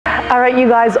All right, you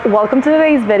guys, welcome to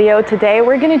today's video. Today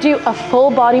we're gonna do a full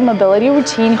body mobility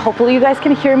routine. Hopefully you guys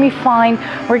can hear me fine.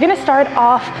 We're gonna start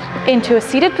off into a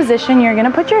seated position. You're gonna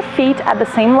put your feet at the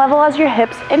same level as your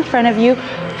hips in front of you.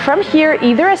 From here,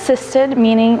 either assisted,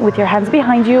 meaning with your hands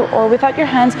behind you, or without your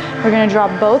hands, we're gonna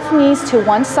drop both knees to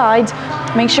one side.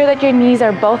 Make sure that your knees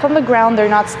are both on the ground. They're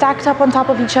not stacked up on top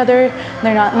of each other.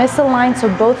 They're not misaligned, so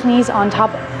both knees on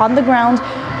the ground.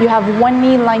 You have one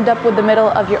knee lined up with the middle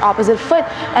of your opposite foot,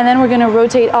 and then we're gonna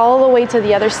rotate all the way to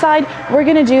the other side. We're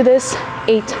gonna do this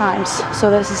 8 times. So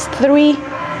this is 3,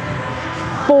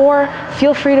 4.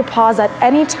 Feel free to pause at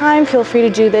any time. Feel free to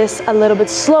do this a little bit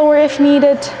slower if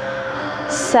needed.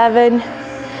 7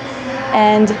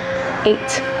 and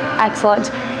 8.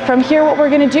 Excellent. From here, what we're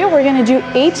gonna do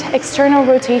 8 external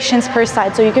rotations per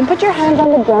side. So you can put your hands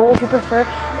on the ground if you prefer,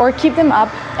 or keep them up.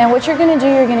 And what you're gonna do,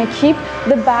 you're gonna keep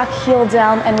the back heel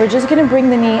down, and we're just gonna bring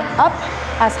the knee up,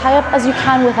 as high up as you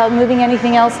can without moving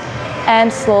anything else,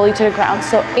 and slowly to the ground.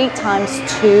 So 8 times,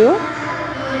 2,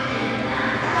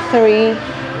 3,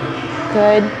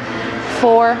 good,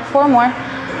 4 more,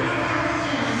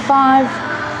 5,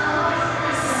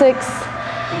 6,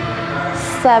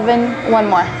 7, one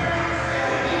more,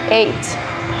 8,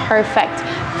 perfect.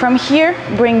 From here,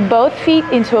 bring both feet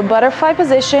into a butterfly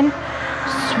position,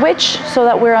 switch so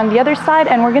that we're on the other side,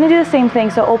 and we're gonna do the same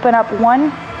thing. So open up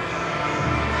 1,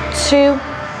 2,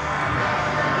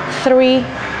 3,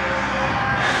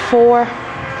 4,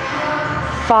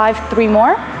 5, 3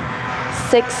 more,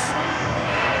 6,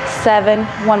 7,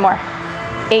 one more,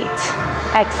 8,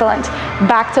 excellent.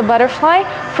 Back to butterfly.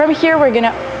 From here, we're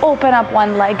gonna open up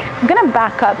one leg. I'm gonna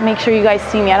back up, make sure you guys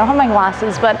see me. I don't have my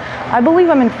glasses, but I believe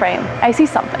I'm in frame. I see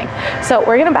something. So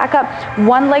we're gonna back up.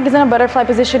 One leg is in a butterfly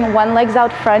position, one leg's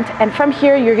out front, and from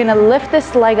here, you're gonna lift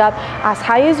this leg up as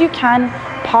high as you can,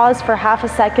 pause for half a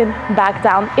second, back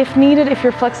down. If needed, if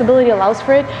your flexibility allows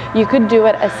for it, you could do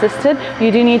it assisted.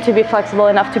 You do need to be flexible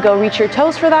enough to go reach your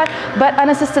toes for that, but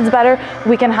unassisted is better.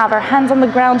 We can have our hands on the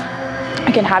ground.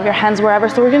 You can have your hands wherever.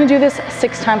 So we're gonna do this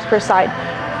 6 times per side.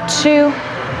 2,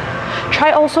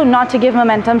 try also not to give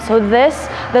momentum. So this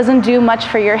doesn't do much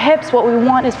for your hips. What we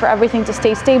want is for everything to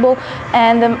stay stable,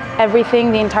 and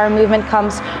the entire movement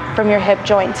comes from your hip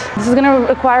joint. This is gonna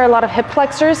require a lot of hip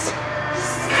flexors.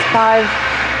 5,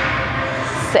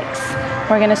 6.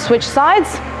 We're gonna switch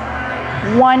sides.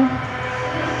 1,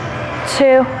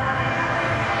 2,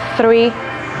 3,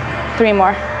 3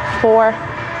 more, 4,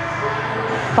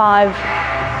 5,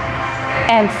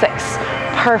 and 6.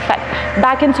 Perfect.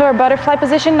 Back into our butterfly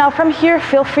position. Now from here,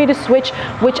 feel free to switch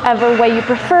whichever way you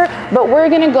prefer, but we're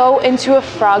gonna go into a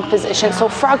frog position. So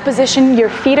frog position, your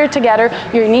feet are together,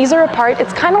 your knees are apart.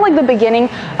 It's kind of like the beginning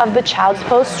of the child's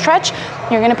pose stretch.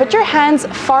 You're gonna put your hands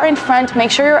far in front,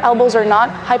 make sure your elbows are not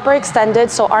hyperextended,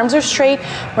 so arms are straight.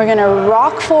 We're gonna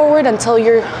rock forward until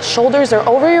your shoulders are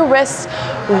over your wrists,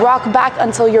 rock back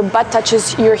until your butt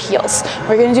touches your heels.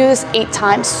 We're gonna do this 8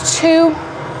 times. 2,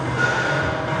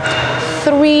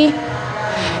 3,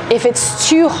 if it's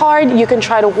too hard, you can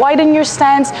try to widen your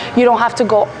stance. You don't have to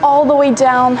go all the way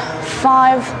down.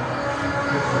 5,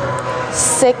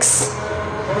 6,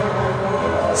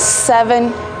 7,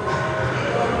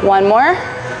 one more,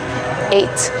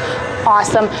 8.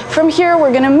 Awesome. From here,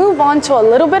 we're gonna move on to a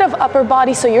little bit of upper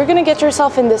body. So you're gonna get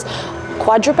yourself in this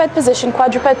quadruped position.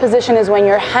 Quadruped position is when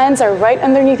your hands are right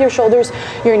underneath your shoulders,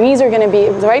 your knees are gonna be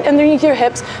right underneath your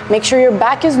hips. Make sure your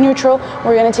back is neutral.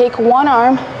 We're gonna take one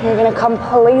arm, you're gonna come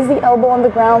place the elbow on the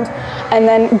ground, and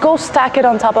then go stack it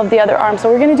on top of the other arm. So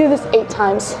we're gonna do this 8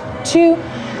 times. 2,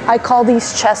 I call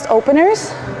these chest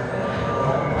openers.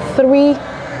 3,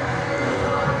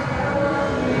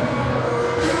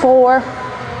 4,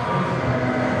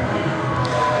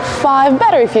 5,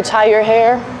 better if you tie your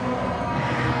hair.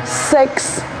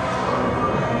 6,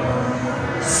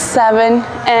 7,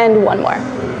 and one more,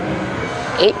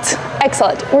 8.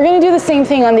 Excellent. We're gonna do the same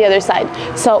thing on the other side.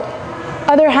 So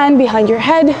other hand behind your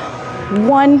head.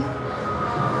 1,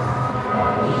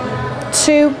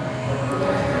 2,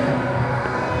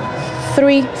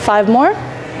 3, 5 more,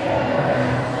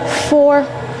 4,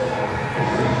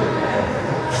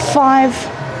 5,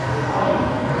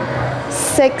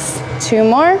 6, 2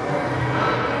 more,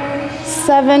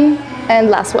 7, and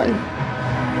last one,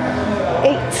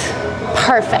 8.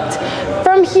 Perfect.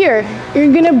 From here,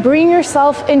 you're gonna bring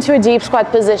yourself into a deep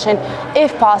squat position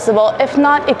if possible. If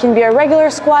not, it can be a regular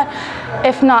squat.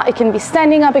 If not, it can be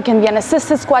standing up, it can be an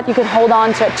assisted squat. You can hold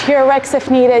on to a T-Rex if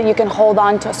needed. You can hold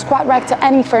on to a squat rack, to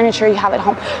any furniture you have at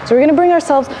home. So we're gonna bring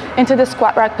ourselves into the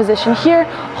squat rack position here.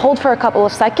 Hold for a couple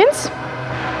of seconds.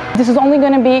 This is only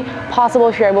going to be possible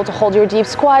if you're able to hold your deep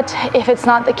squat. If it's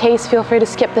not the case, feel free to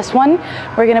skip this one.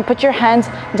 We're going to put your hands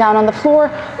down on the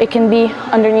floor. It can be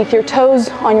underneath your toes,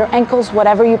 on your ankles,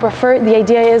 whatever you prefer. The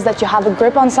idea is that you have a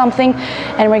grip on something,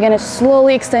 and we're going to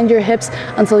slowly extend your hips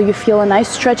until you feel a nice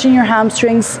stretch in your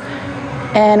hamstrings.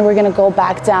 And we're going to go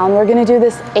back down. We're going to do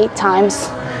this 8 times.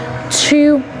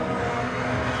 2,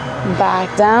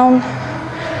 back down,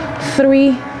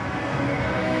 3,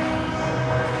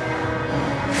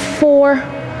 4,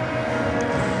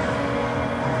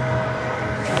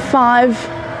 5,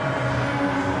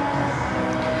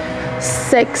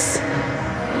 6,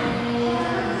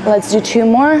 let's do 2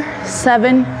 more,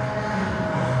 7,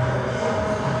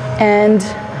 and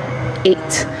 8.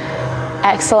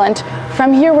 Excellent.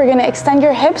 From here, we're gonna extend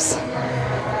your hips.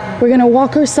 We're gonna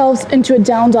walk ourselves into a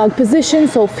down dog position,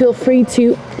 so feel free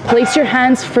to place your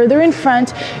hands further in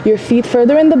front, your feet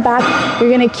further in the back.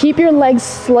 You're gonna keep your legs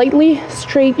slightly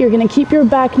straight. You're gonna keep your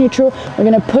back neutral. We're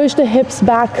gonna push the hips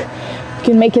back. You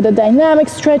can make it a dynamic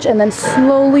stretch and then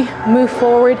slowly move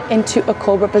forward into a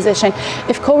cobra position.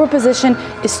 If cobra position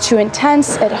is too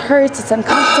intense, it hurts, it's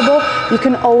uncomfortable, you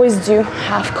can always do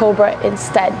half cobra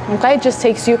instead, okay? It just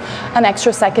takes you an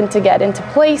extra second to get into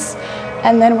place.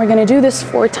 And then we're gonna do this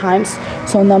 4 times.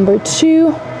 So number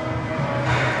 2,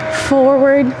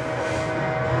 forward.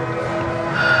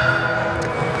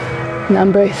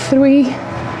 Number 3,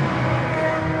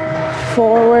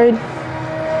 forward.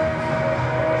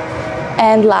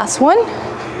 And last one,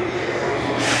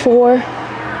 4,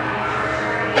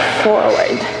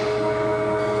 forward.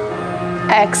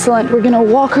 Excellent. We're gonna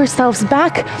walk ourselves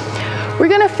back. We're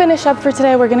gonna finish up for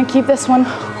today. We're gonna keep this one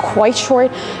quite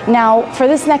short. Now, for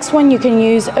this next one, you can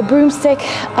use a broomstick,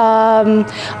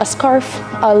 a scarf,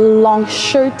 a long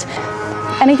shirt,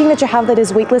 anything that you have that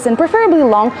is weightless, and preferably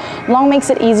long. Long makes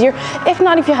it easier. If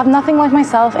not, if you have nothing like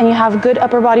myself and you have good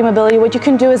upper body mobility, what you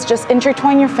can do is just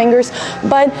intertwine your fingers,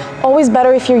 but always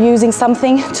better if you're using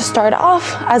something to start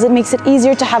off, as it makes it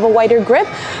easier to have a wider grip.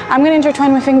 I'm gonna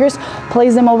intertwine my fingers,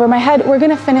 place them over my head. We're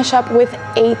gonna finish up with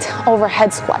 8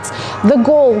 overhead squats. The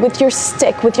goal with your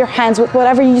stick, with your hands, with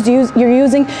whatever you're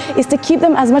using, is to keep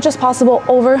them as much as possible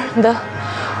over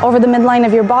the midline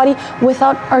of your body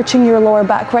without arching your lower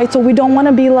back, right? So we don't want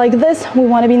to be like this. We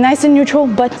want to be nice and neutral,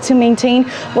 but to maintain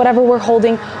whatever we're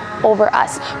holding over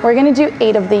us. We're going to do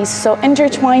 8 of these. So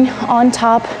intertwine on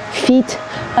top, feet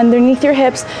underneath your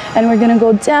hips, and we're going to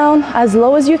go down as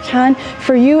low as you can.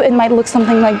 For you, it might look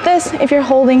something like this if you're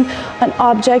holding an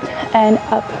object, and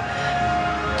up.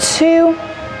 2,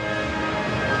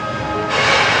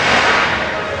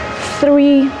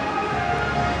 3,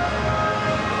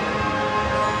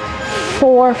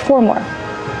 4, 4 more.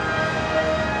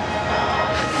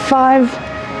 5,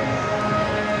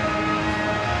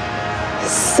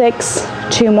 6,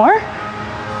 2 more.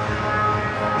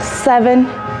 7,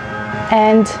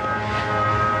 and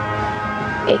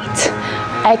 8.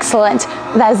 Excellent.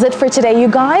 That's it for today, you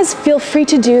guys. Feel free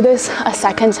to do this a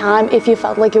second time if you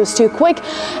felt like it was too quick.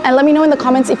 And let me know in the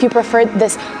comments if you preferred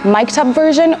this mic'd up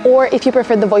version or if you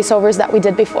preferred the voiceovers that we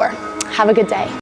did before. Have a good day.